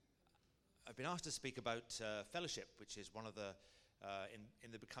I've been asked to speak about fellowship, which is one of the,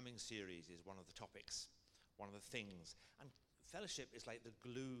 in the Becoming series, is one of the topics, one of the things. And fellowship is like the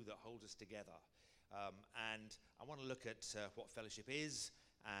glue that holds us together. And I want to look at what fellowship is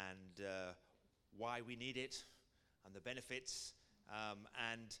and why we need it and the benefits.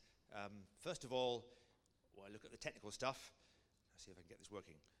 First of all, I look at the technical stuff. Let's see if I can get this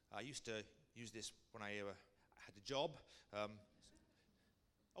working. I used to use this when I had a job.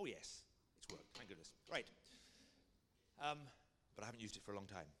 Oh yes, it's worked, thank goodness. Right. But I haven't used it for a long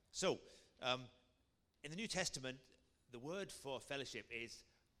time. So, in the New Testament, the word for fellowship is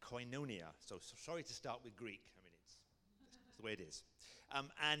koinonia. So sorry to start with Greek. I mean, it's the way it is.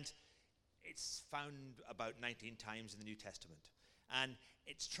 And it's found about 19 times in the New Testament. And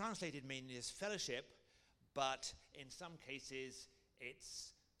it's translated mainly as fellowship, but in some cases,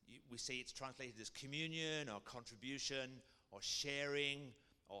 we say it's translated as communion or contribution or sharing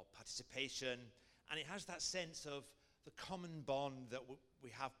or participation. And it has that sense of the common bond that we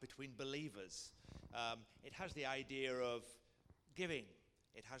have between believers. It has the idea of giving.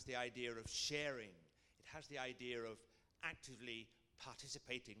 It has the idea of sharing. It has the idea of actively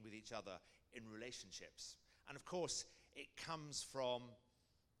participating with each other in relationships. And of course, it comes from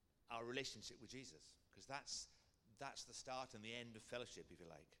our relationship with Jesus, because that's the start and the end of fellowship, if you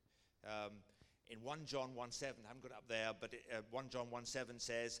like. In 1 John 1:7, I haven't got it up there, but 1 John 1:7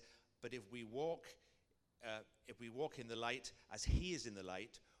 says, "But if we walk in the light as he is in the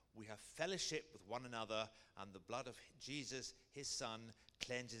light, we have fellowship with one another, and the blood of Jesus, his Son,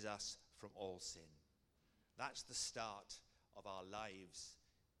 cleanses us from all sin." That's the start of our lives.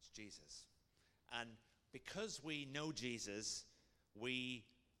 It's Jesus. And because we know Jesus, we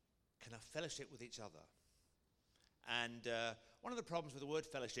can have fellowship with each other. And one of the problems with the word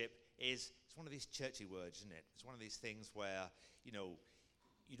fellowship is it's one of these churchy words, isn't it? It's one of these things where,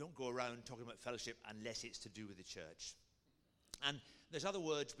 you don't go around talking about fellowship unless it's to do with the church. And there's other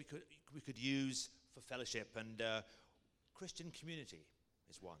words we could use for fellowship, and Christian community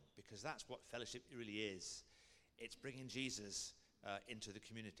is one, because that's what fellowship really is. It's bringing Jesus into the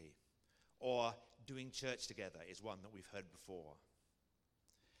community. Or doing church together is one that we've heard before.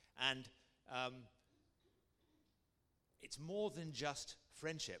 And it's more than just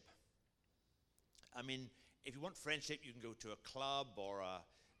friendship. I mean, if you want friendship, you can go to a club or a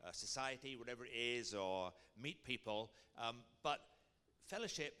society, whatever it is, or meet people. But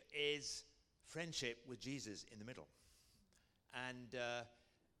fellowship is friendship with Jesus in the middle. And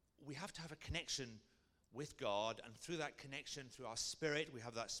we have to have a connection with God, and through that connection, through our spirit, we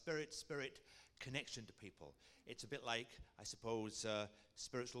have that spirit connection to people. It's a bit like, I suppose,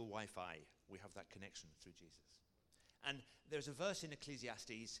 spiritual Wi-Fi. We have that connection through Jesus. And there's a verse in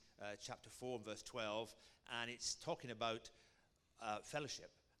Ecclesiastes chapter 4 and verse 12, and it's talking about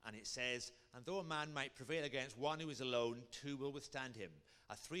fellowship. And it says, "And though a man might prevail against one who is alone, two will withstand him.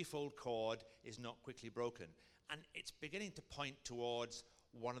 A threefold cord is not quickly broken." And it's beginning to point towards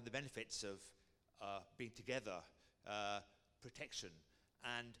one of the benefits of being together, protection.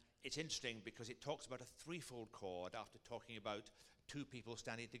 And it's interesting because it talks about a threefold cord after talking about two people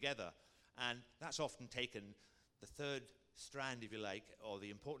standing together. And that's often taken, the third strand, if you like, or the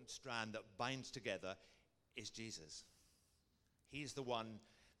important strand that binds together is Jesus. He's the one.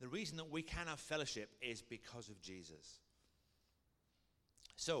 The reason that we can have fellowship is because of Jesus.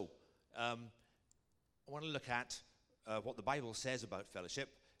 So, I want to look at what the Bible says about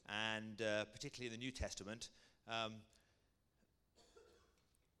fellowship, and particularly in the New Testament.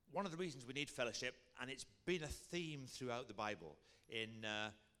 One of the reasons we need fellowship, and it's been a theme throughout the Bible.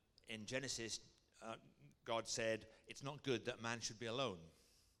 In Genesis, God said, "It's not good that man should be alone."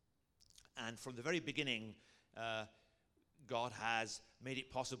 And from the very beginning, God has made it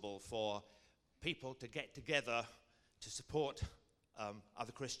possible for people to get together to support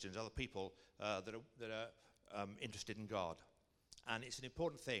other Christians, other people that are interested in God. And it's an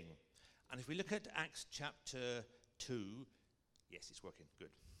important thing. And if we look at Acts chapter 2, yes, it's working,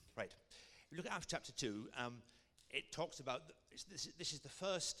 good. Right. If you look at Acts chapter 2, it talks about, this is the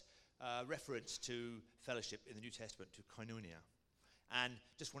first reference to fellowship in the New Testament, to koinonia. And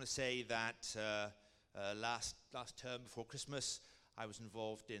just want to say that last term before Christmas, I was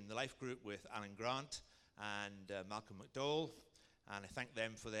involved in the life group with Alan Grant and Malcolm McDowell, and I thank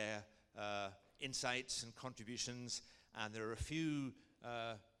them for their insights and contributions. And there are a few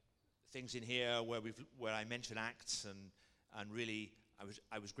things in here where I mention Acts, and really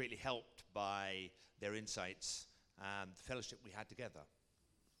I was greatly helped by their insights and the fellowship we had together.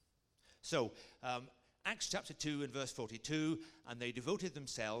 So, Acts chapter 2 and verse 42, "And they devoted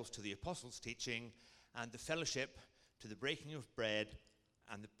themselves to the apostles' teaching and the fellowship, to the breaking of bread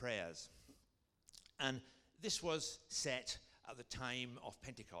and the prayers." And this was set at the time of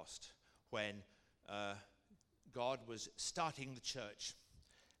Pentecost, when God was starting the church.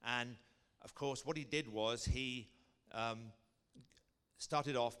 And of course, what he did was he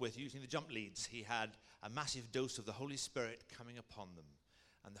started off with using the jump leads. He had a massive dose of the Holy Spirit coming upon them.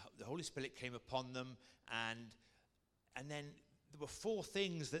 And the Holy Spirit came upon them, and then there were 4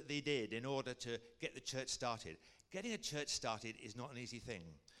 things that they did in order to get the church started. Getting a church started is not an easy thing.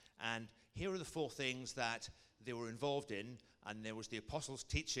 And here are the 4 things that they were involved in. And there was the apostles'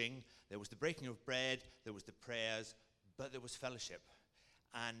 teaching, there was the breaking of bread, there was the prayers, but there was fellowship.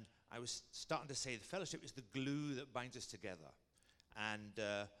 And I was starting to say the fellowship is the glue that binds us together. And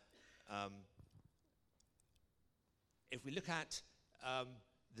if we look at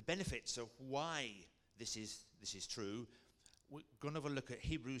the benefits of why this is true, we're going to have a look at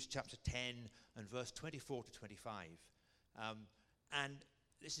Hebrews chapter 10 and verse 24 to 25. And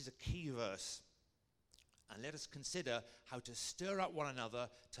this is a key verse. And let us consider how to stir up one another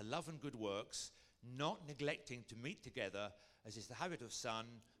to love and good works, not neglecting to meet together, as is the habit of some,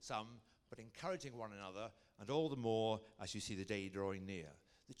 but encouraging one another, and all the more as you see the day drawing near.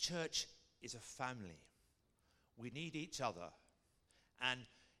 The church is a family. We need each other. And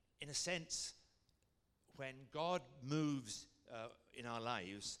in a sense, when God moves in our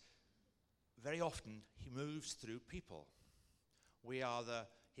lives, very often he moves through people. We are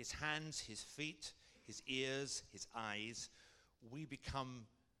his hands, his feet, his ears, his eyes. We become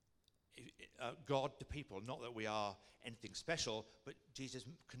God to people. Not that we are anything special, but Jesus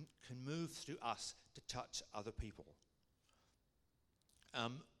can move through us to touch other people.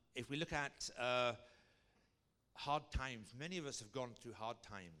 If we look at hard times, many of us have gone through hard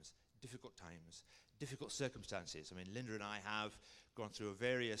times, difficult circumstances. I mean, Linda and I have gone through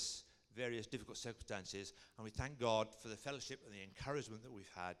various difficult circumstances, and we thank God for the fellowship and the encouragement that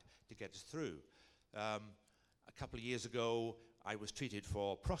we've had to get us through. A couple of years ago, I was treated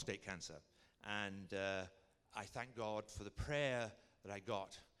for prostate cancer, and I thank God for the prayer that I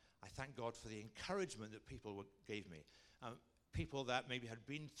got. I thank God for the encouragement that people gave me. People that maybe had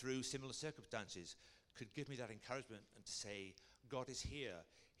been through similar circumstances could give me that encouragement and to say, God is here,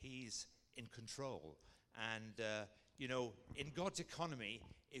 he's in control. And in God's economy,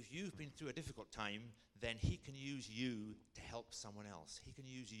 if you've been through a difficult time, then he can use you to help someone else. He can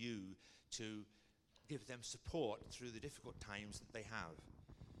use you to give them support through the difficult times that they have.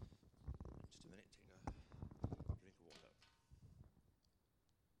 Just a minute, take a drink of water.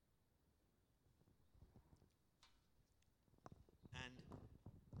 And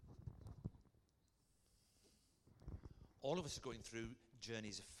all of us are going through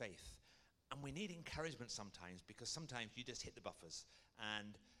journeys of faith. And we need encouragement sometimes, because sometimes you just hit the buffers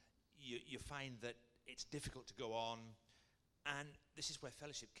and you find that it's difficult to go on. And this is where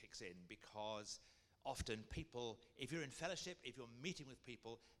fellowship kicks in, because often people, if you're in fellowship, if you're meeting with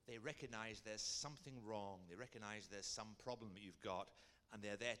people, they recognize there's something wrong. They recognize there's some problem that you've got, and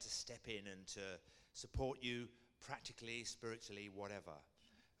they're there to step in and to support you practically, spiritually, whatever.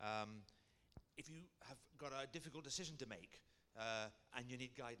 If you have got a difficult decision to make and you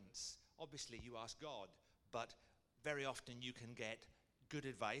need guidance, obviously you ask God, but very often you can get good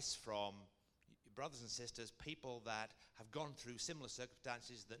advice from your brothers and sisters, people that have gone through similar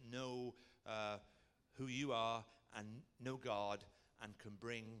circumstances, that know who you are and know God and can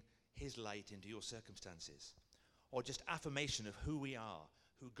bring his light into your circumstances. Or just affirmation of who we are,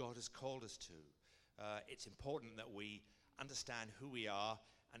 who God has called us to. It's important that we understand who we are,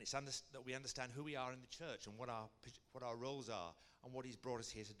 and it's that we understand who we are in the church and what our roles are and what he's brought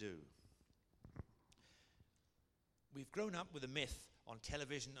us here to do. We've grown up with a myth on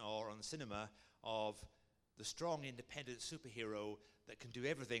television or on cinema of the strong, independent superhero that can do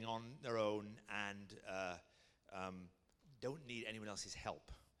everything on their own and don't need anyone else's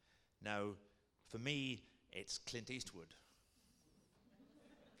help. Now, for me, it's Clint Eastwood.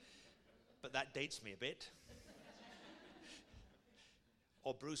 But that dates me a bit.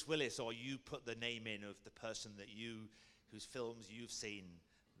 Or Bruce Willis, or you put the name in of the person whose films you've seen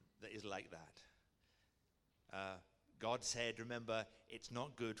that is like that. God said, remember, it's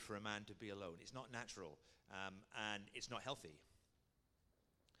not good for a man to be alone. It's not natural, and it's not healthy.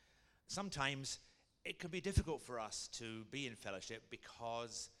 Sometimes it can be difficult for us to be in fellowship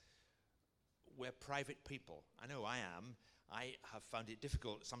because we're private people. I know I am. I have found it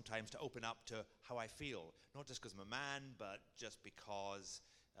difficult sometimes to open up to how I feel, not just because I'm a man, but just because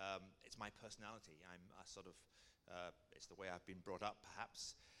it's my personality. I'm a sort of, it's the way I've been brought up,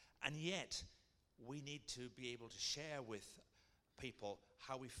 perhaps. And yet, we need to be able to share with people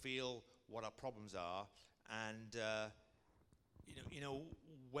how we feel, what our problems are, and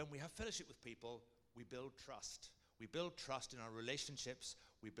when we have fellowship with people, we build trust. We build trust in our relationships.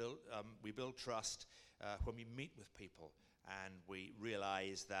 We build trust when we meet with people, and we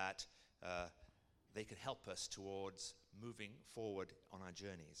realize that they can help us towards moving forward on our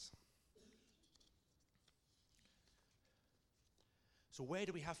journeys. So where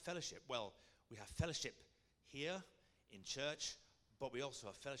do we have fellowship? Well, we have fellowship here in church, but we also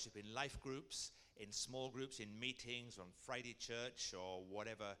have fellowship in life groups, in small groups, in meetings, on Friday church, or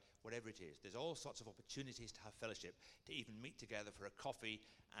whatever it is. There's all sorts of opportunities to have fellowship, to even meet together for a coffee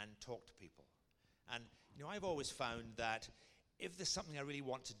and talk to people. And, I've always found that if there's something I really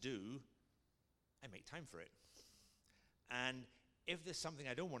want to do, I make time for it. And if there's something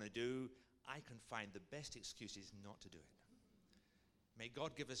I don't want to do, I can find the best excuses not to do it. May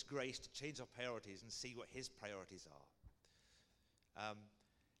God give us grace to change our priorities and see what his priorities are.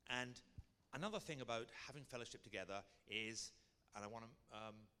 And another thing about having fellowship together is, and I want to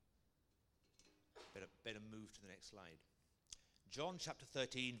better move to the next slide. John chapter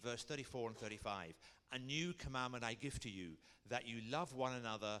 13, verse 34 and 35. A new commandment I give to you, that you love one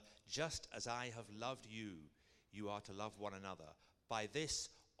another just as I have loved you. You are to love one another. By this,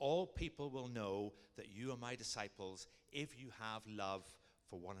 all people will know that you are my disciples if you have love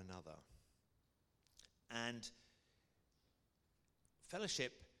for one another. And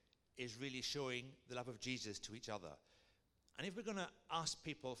fellowship is really showing the love of Jesus to each other. And if we're going to ask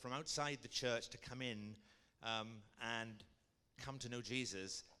people from outside the church to come in and come to know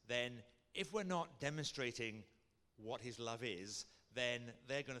Jesus, then if we're not demonstrating what his love is, then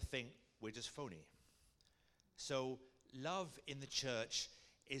they're going to think we're just phony. So love in the church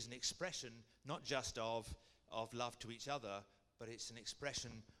is an expression not just of love to each other, but it's an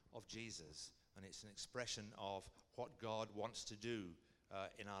expression of Jesus, and it's an expression of what God wants to do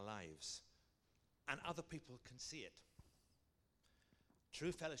in our lives. And other people can see it.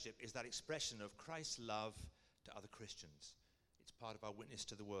 True fellowship is that expression of Christ's love to other Christians. It's part of our witness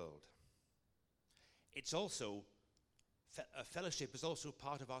to the world. It's also, fellowship is also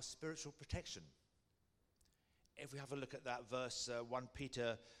part of our spiritual protection. If we have a look at that verse, 1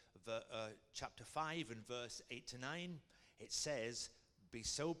 Peter chapter 5 and verse 8 to 9, it says, "Be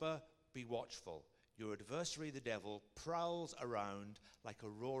sober, be watchful. Your adversary, the devil, prowls around like a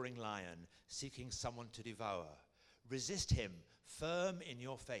roaring lion, seeking someone to devour. Resist him, firm in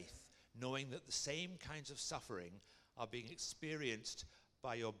your faith, knowing that the same kinds of suffering are being experienced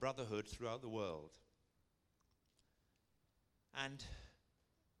by your brotherhood throughout the world." And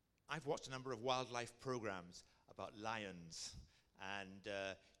I've watched a number of wildlife programs about lions. And,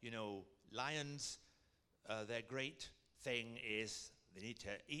 lions, their great thing is they need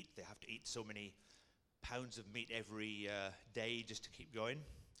to eat. They have to eat so many pounds of meat every day just to keep going.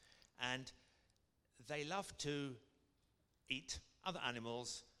 And they love to eat other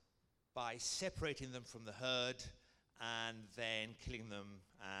animals by separating them from the herd and then killing them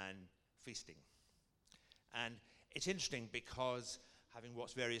and feasting. And it's interesting because having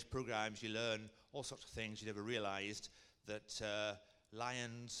watched various programs, you learn all sorts of things you never realized, that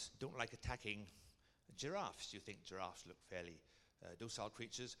lions don't like attacking giraffes. You think giraffes look fairly docile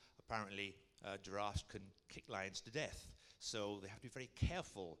creatures. Apparently, giraffes can kick lions to death. So they have to be very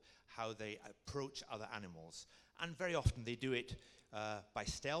careful how they approach other animals. And very often they do it by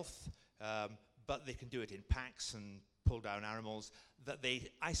stealth, but they can do it in packs and pull down animals that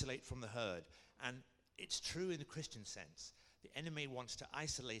they isolate from the herd. And it's true in the Christian sense. The enemy wants to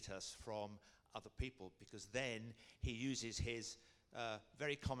isolate us from other people because then he uses his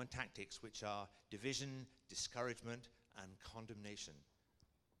very common tactics, which are division, discouragement, and condemnation.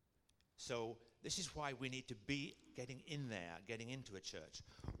 So this is why we need to be getting in there, getting into a church.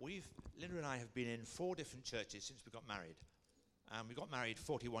 Linda and I have been in 4 different churches since we got married. We got married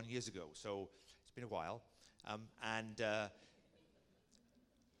 41 years ago, so it's been a while.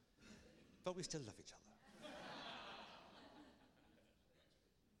 But we still love each other.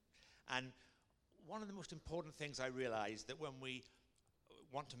 And one of the most important things I realized that when we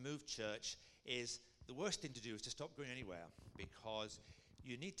want to move church is the worst thing to do is to stop going anywhere, because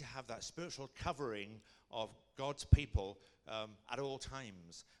you need to have that spiritual covering of God's people at all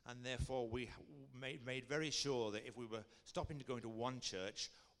times. And therefore we made very sure that if we were stopping to go into one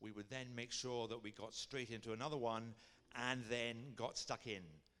church, we would then make sure that we got straight into another one and then got stuck in.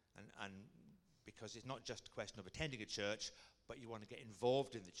 And because it's not just a question of attending a church, but you want to get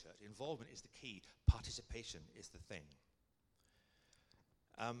involved in the church. Involvement is the key. Participation is the thing.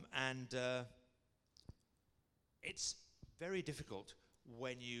 It's very difficult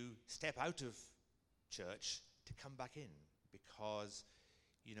when you step out of church to come back in, because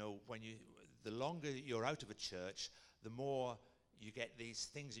the longer you're out of a church, the more you get these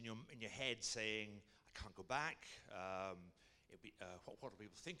things in your head saying, I can't go back. What will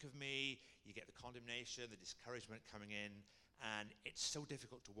people think of me? You get the condemnation, the discouragement coming in, and it's so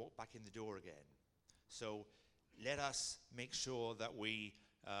difficult to walk back in the door again. So let us make sure that we,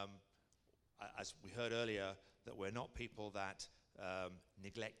 as we heard earlier, that we're not people that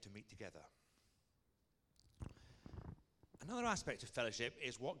neglect to meet together. Another aspect of fellowship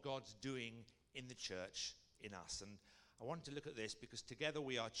is what God's doing in the church, in us. And I want to look at this because together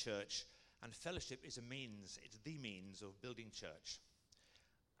we are church, and fellowship is a means, it's the means of building church.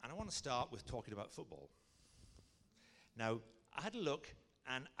 And I want to start with talking about football. Now, I had a look,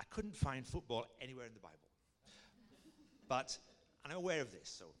 and I couldn't find football anywhere in the Bible. But, and I'm aware of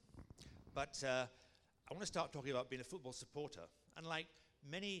this, but I want to start talking about being a football supporter. And like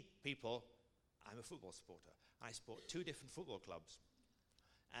many people, I'm a football supporter. I support 2 different football clubs.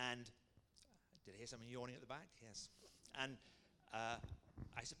 And did I hear someone yawning at the back? Yes. And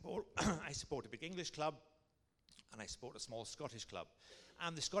I support a big English club, and I support a small Scottish club.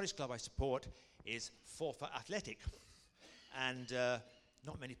 And the Scottish club I support is Forfar Athletic. And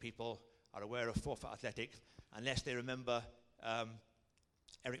not many people are aware of Forfar Athletic unless they remember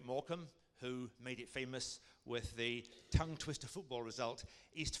Eric Morecambe, who made it famous with the tongue twister football result,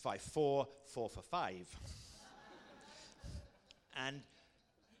 East Fife 4, Forfar 5. And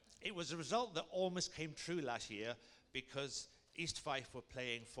it was a result that almost came true last year because East Fife were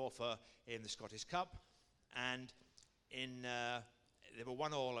playing Forfar in the Scottish Cup, and they were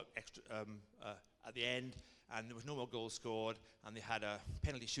 1-1 at the end, and there was no more goals scored, and they had a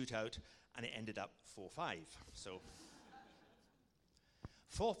penalty shootout, and it ended up 4-5. So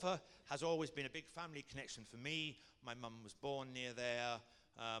Forfar has always been a big family connection for me. My mum was born near there.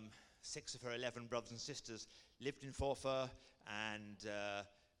 6 of her 11 brothers and sisters lived in Forfar, and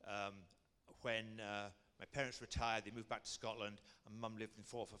when my parents retired, they moved back to Scotland, and Mum lived in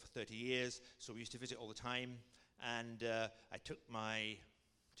Forfar for 30 years, so we used to visit all the time. And I took my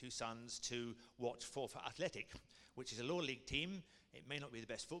 2 sons to watch Forfar Athletic, which is a lower league team. It may not be the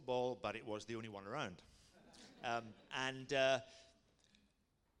best football, but it was the only one around.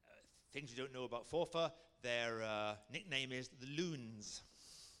 Things you don't know about Forfar, their nickname is the Loons.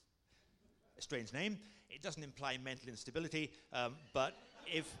 A strange name. It doesn't imply mental instability, but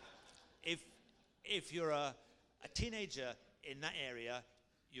if you're a teenager in that area,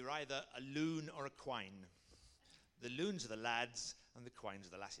 you're either a loon or a quine. The loons are the lads, and the quines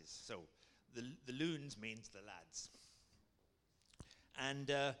are the lasses. So the loons means the lads. And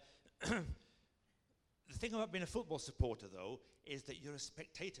the thing about being a football supporter, though, is that you're a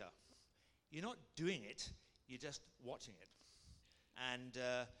spectator. You're not doing it, you're just watching it. And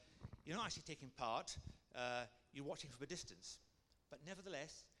you're not actually taking part, you're watching from a distance. But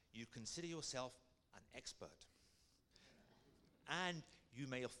nevertheless, you consider yourself an expert. And you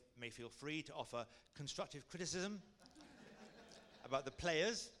may feel free to offer constructive criticism about the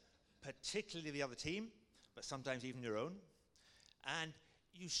players, particularly the other team, but sometimes even your own. And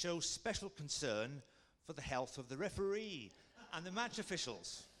you show special concern for the health of the referee and the match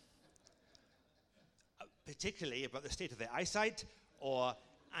officials, particularly about the state of their eyesight,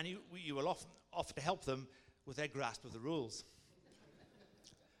 and you will often offer to help them with their grasp of the rules.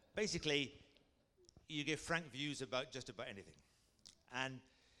 Basically, you give frank views about just about anything. And,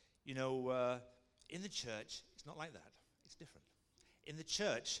 you know, in the church, it's not like that. It's different. In the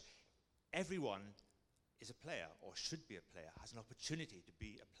church, everyone is a player, or should be a player, has an opportunity to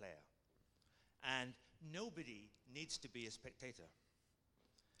be a player. And nobody needs to be a spectator.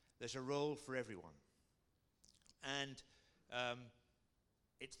 There's a role for everyone. And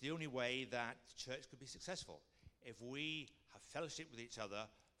it's the only way that the church could be successful. If we have fellowship with each other,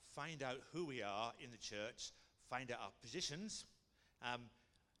 find out who we are in the church, find out our positions.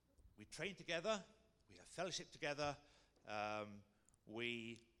 We train together, we have fellowship together,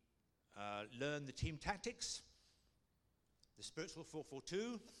 we learn the team tactics, the spiritual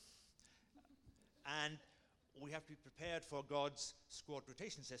 4-4-2, and we have to be prepared for God's squad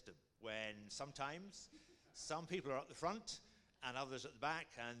rotation system, when sometimes some people are at the front and others at the back,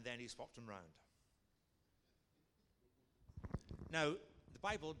 and then he swaps them round. Now, the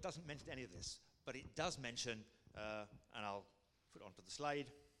Bible doesn't mention any of this, but it does mention, and I'll put it onto the slide,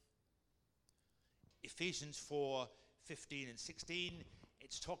 Ephesians 4:15 and 16.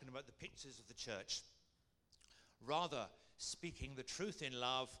 It's talking about the pictures of the church. Rather, speaking the truth in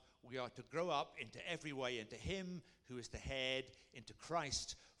love, we are to grow up into every way into him who is the head, into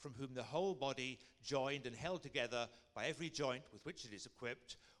Christ, from whom the whole body, joined and held together by every joint with which it is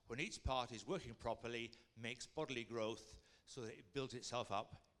equipped, when each part is working properly, makes bodily growth so that it builds itself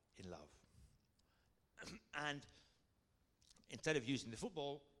up in love. And instead of using the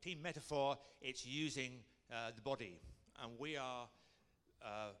football team metaphor, it's using the body. And we are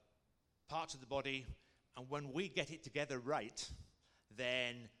parts of the body, and when we get it together right,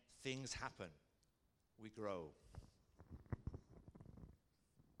 then things happen. We grow.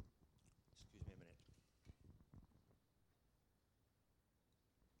 Excuse me a minute.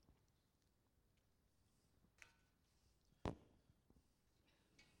 I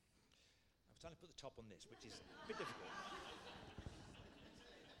was trying to put the top on this, which is a bit difficult.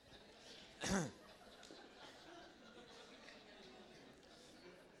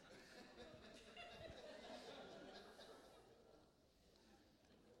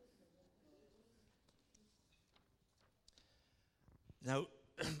 Now,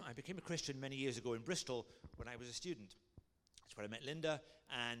 I became a Christian many years ago in Bristol when I was a student. That's where I met Linda,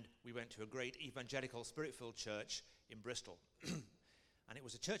 and we went to a great evangelical, spirit-filled church in Bristol. And it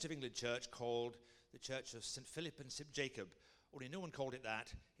was a Church of England church called the Church of St. Philip and St. Jacob. Only no one called it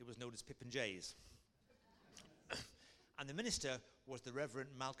that. It was known as Pip and Jays. And the minister was the Reverend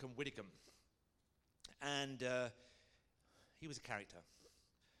Malcolm Widdicombe. And he was a character.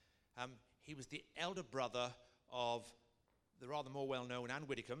 He was the elder brother of the rather more well-known Anne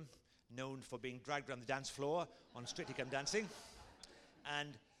Widdicombe, known for being dragged around the dance floor on Strictly Come Dancing.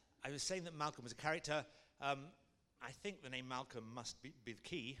 And I was saying that Malcolm was a character. I think the name Malcolm must be the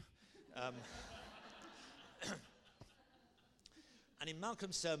key. And in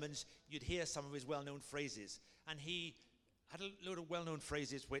Malcolm's sermons, you'd hear some of his well-known phrases. And he had a load of well-known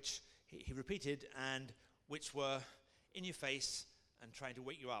phrases which he repeated and which were in your face and trying to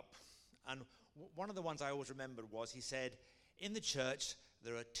wake you up. And one of the ones I always remembered was he said, in the church,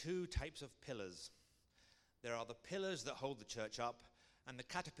 there are two types of pillars. There are the pillars that hold the church up and the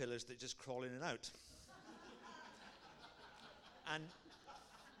caterpillars that just crawl in and out. And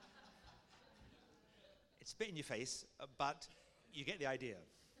it's a bit in your face, but you get the idea.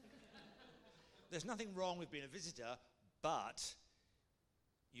 There's nothing wrong with being a visitor, but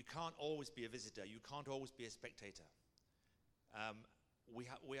you can't always be a visitor. You can't always be a spectator.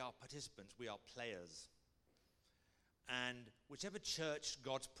 We are participants. We are players. And whichever church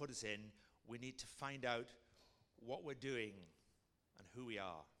God's put us in, we need to find out what we're doing and who we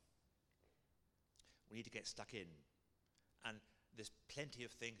are. We need to get stuck in. And there's plenty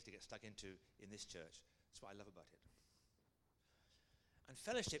of things to get stuck into in this church. That's what I love about it. And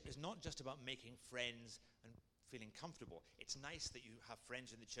fellowship is not just about making friends and feeling comfortable. It's nice that you have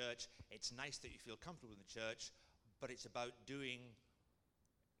friends in the church. It's nice that you feel comfortable in the church. But it's about doing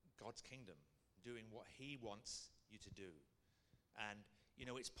God's kingdom, doing what He wants you to do. And, you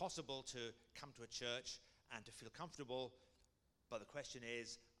know, it's possible to come to a church and to feel comfortable, but the question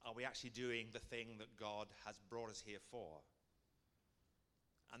is, are we actually doing the thing that God has brought us here for?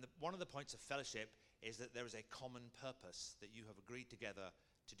 And one of the points of fellowship is that there is a common purpose, that you have agreed together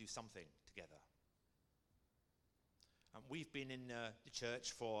to do something together. We've been in the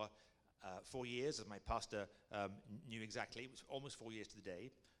church for 4 years, as my pastor knew exactly. It was almost 4 years to the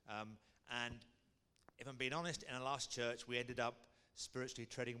day. And if I'm being honest, in our last church, we ended up spiritually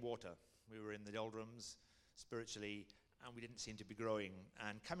treading water. We were in the doldrums spiritually, and we didn't seem to be growing.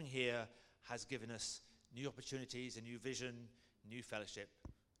 And coming here has given us new opportunities, a new vision, new fellowship,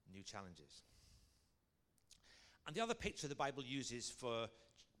 new challenges. And the other picture the Bible uses for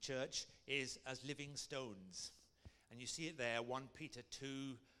church is as living stones. And you see it there, 1 Peter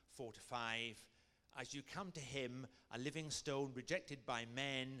 2, 4-5. As you come to Him, a living stone rejected by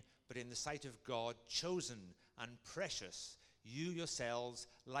men, but in the sight of God, chosen and precious, you yourselves,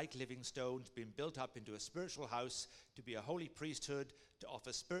 like living stones, being built up into a spiritual house to be a holy priesthood, to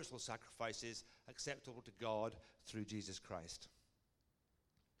offer spiritual sacrifices acceptable to God through Jesus Christ.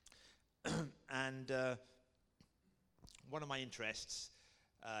 And one of my interests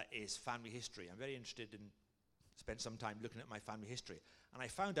is family history. I'm very interested in spent some time looking at my family history. And I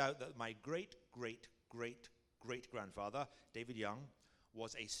found out that my great-great-great-great-grandfather, David Young,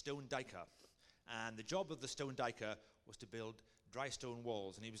 was a stone diker. And the job of the stone diker was to build dry stone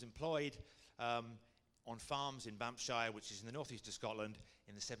walls. And he was employed on farms in Banffshire, which is in the northeast of Scotland,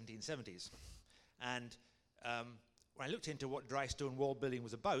 in the 1770s. And when I looked into what dry stone wall building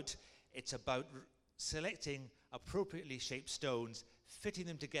was about, it's about selecting appropriately shaped stones, fitting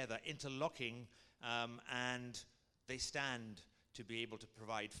them together, interlocking, and they stand to be able to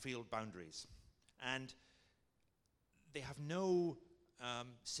provide field boundaries. And they have no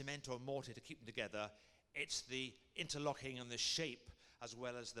cement or mortar to keep them together. It's the interlocking and the shape, as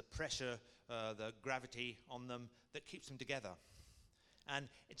well as the pressure, the gravity on them, that keeps them together. And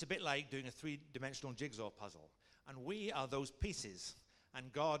it's a bit like doing a three-dimensional jigsaw puzzle. And we are those pieces.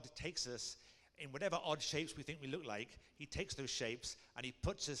 And God takes us in whatever odd shapes we think we look like, he takes those shapes and he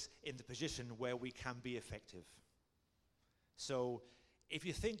puts us in the position where we can be effective. So if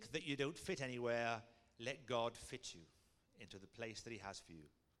you think that you don't fit anywhere, let God fit you into the place that he has for you.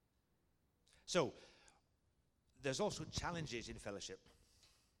 So there's also challenges in fellowship.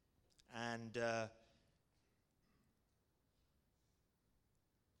 And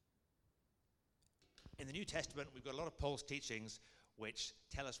in the New Testament, we've got a lot of Paul's teachings which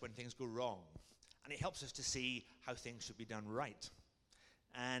tell us when things go wrong. And it helps us to see how things should be done right.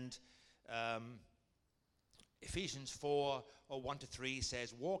 And Ephesians 4, or 1-3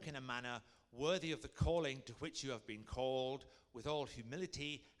 says, walk in a manner worthy of the calling to which you have been called, with all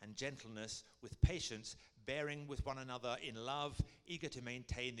humility and gentleness, with patience, bearing with one another in love, eager to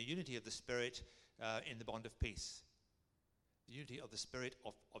maintain the unity of the Spirit in the bond of peace. The unity of the Spirit,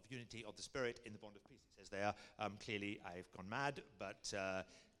 of unity of the Spirit in the bond of peace, it says there. Clearly, I've gone mad, but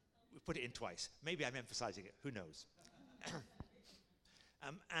we put it in twice. Maybe I'm emphasizing it. Who knows?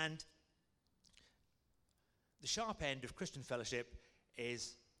 And the sharp end of Christian fellowship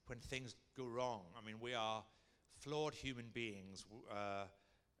is when things go wrong. I mean, we are flawed human beings.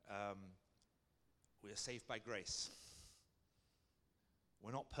 We are saved by grace.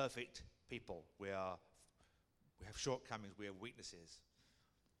 We're not perfect people. We have shortcomings. We have weaknesses.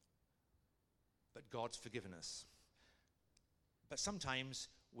 But God's forgiven us. But sometimes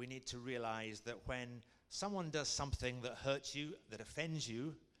we need to realize that when someone does something that hurts you, that offends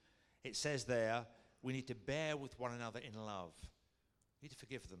you, it says there, we need to bear with one another in love. We need to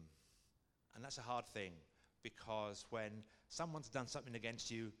forgive them. And that's a hard thing, because when someone's done something against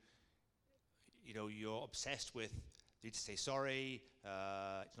you, you know, you're obsessed with, you need to say sorry,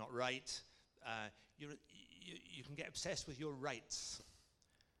 it's not right. You can get obsessed with your rights.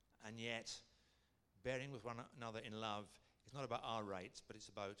 And yet, bearing with one another in love is not about our rights, but it's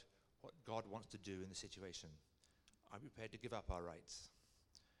about what God wants to do in the situation. Are we prepared to give up our rights?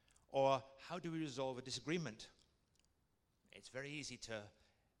 Or how do we resolve a disagreement? It's very easy to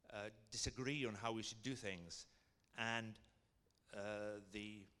disagree on how we should do things. And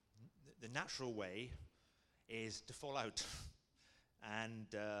the natural way is to fall out. And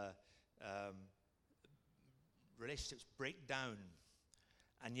relationships break down.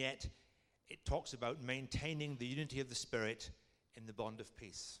 And yet, it talks about maintaining the unity of the Spirit in the bond of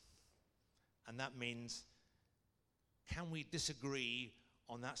peace. And that means, can we disagree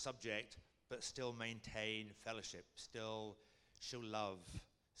on that subject, but still maintain fellowship, still show love,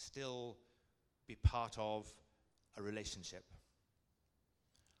 still be part of a relationship?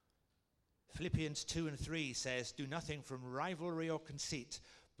 Philippians 2:3 says, do nothing from rivalry or conceit,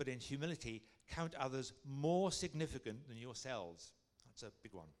 but in humility count others more significant than yourselves. That's a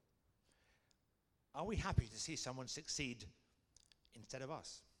big one. Are we happy to see someone succeed instead of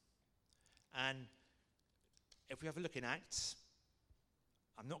us? And if we have a look in Acts,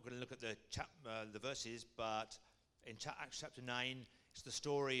 I'm not going to look at the verses, but in Acts chapter 9, it's the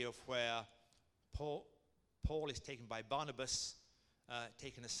story of where Paul is taken by Barnabas,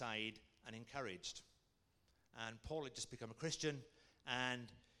 taken aside and encouraged. And Paul had just become a Christian,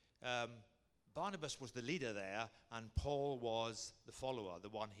 and Barnabas was the leader there, and Paul was the follower, the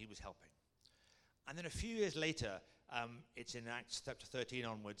one he was helping. And then a few years later, it's in Acts chapter 13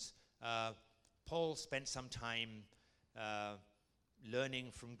 onwards, Paul spent some time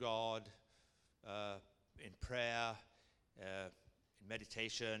learning from God in prayer, in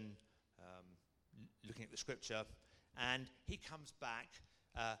meditation, looking at the scripture, and he comes back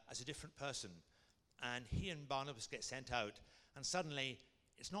as a different person. And he and Barnabas get sent out, and suddenly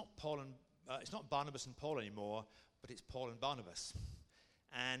it's not Barnabas and Paul anymore, but it's Paul and Barnabas.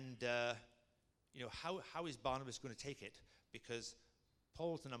 And how is Barnabas going to take it? Because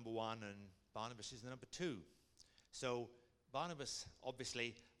Paul's the number one and Barnabas is the number two. So Barnabas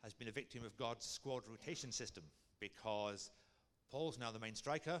obviously has been a victim of God's squad rotation system, because Paul's now the main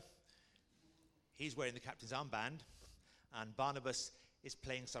striker, he's wearing the captain's armband, and Barnabas is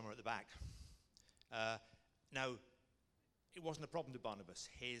playing somewhere at the back. Now, it wasn't a problem to Barnabas.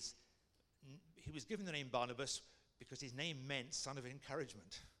 He was given the name Barnabas because his name meant son of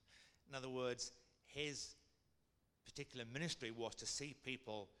encouragement. In other words, his particular ministry was to see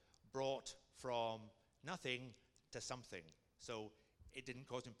people brought from nothing to something. So it didn't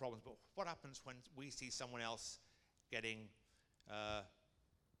cause him problems. But what happens when we see someone else getting,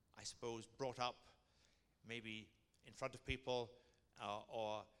 brought up maybe in front of people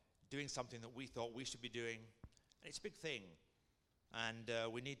or doing something that we thought we should be doing? And it's a big thing. And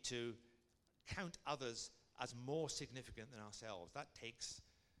we need to count others as more significant than ourselves. That takes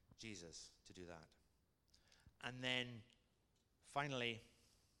Jesus to do that. And then finally,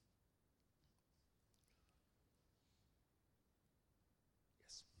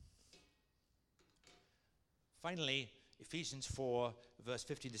 Finally, Ephesians 4, verse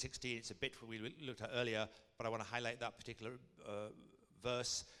 15 to 16, it's a bit we looked at earlier, but I want to highlight that particular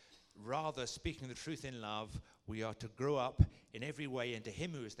verse. Rather, speaking the truth in love, we are to grow up in every way into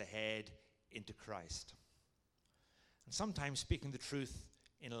him who is the head, into Christ. And sometimes speaking the truth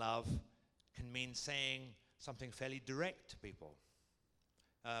in love can mean saying something fairly direct to people.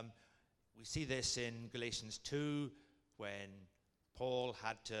 We see this in Galatians 2, when Paul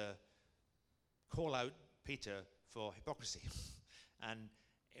had to call out Peter for hypocrisy. And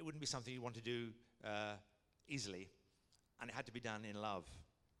it wouldn't be something you want to do easily. And it had to be done in love.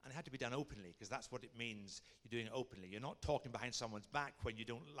 And it had to be done openly, because that's what it means. You're doing it openly. You're not talking behind someone's back when you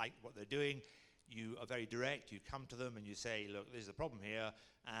don't like what they're doing. You are very direct. You come to them and you say, look, there's a problem here,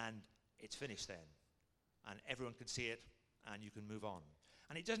 and it's finished then. And everyone can see it, and you can move on.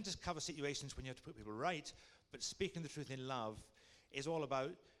 And it doesn't just cover situations when you have to put people right, but speaking the truth in love is all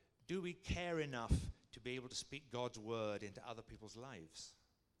about, do we care enough to be able to speak God's word into other people's lives?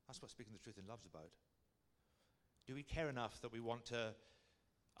 That's what speaking the truth in love's about. Do we care enough that we want to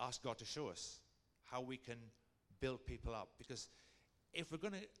ask God to show us how we can build people up? Because if we're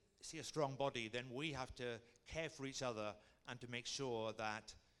going to see a strong body, then we have to care for each other and to make sure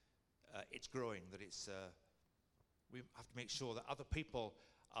that it's growing, that it's we have to make sure that other people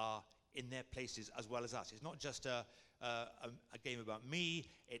are in their places as well as us. It's not just a game about me,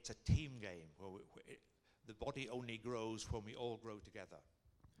 it's a team game where the body only grows when we all grow together.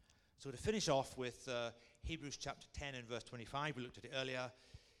 So to finish off with Hebrews chapter 10 and verse 25, we looked at it earlier.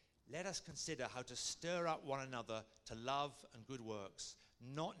 Let us consider how to stir up one another to love and good works,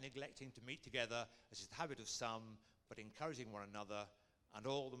 not neglecting to meet together, as is the habit of some, but encouraging one another, and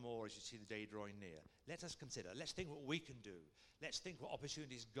all the more as you see the day drawing near. Let us consider. Let's think what we can do. Let's think what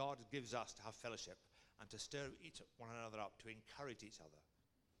opportunities God gives us to have fellowship and to stir one another up, to encourage each other.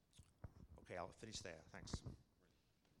 Okay, I'll finish there. Thanks.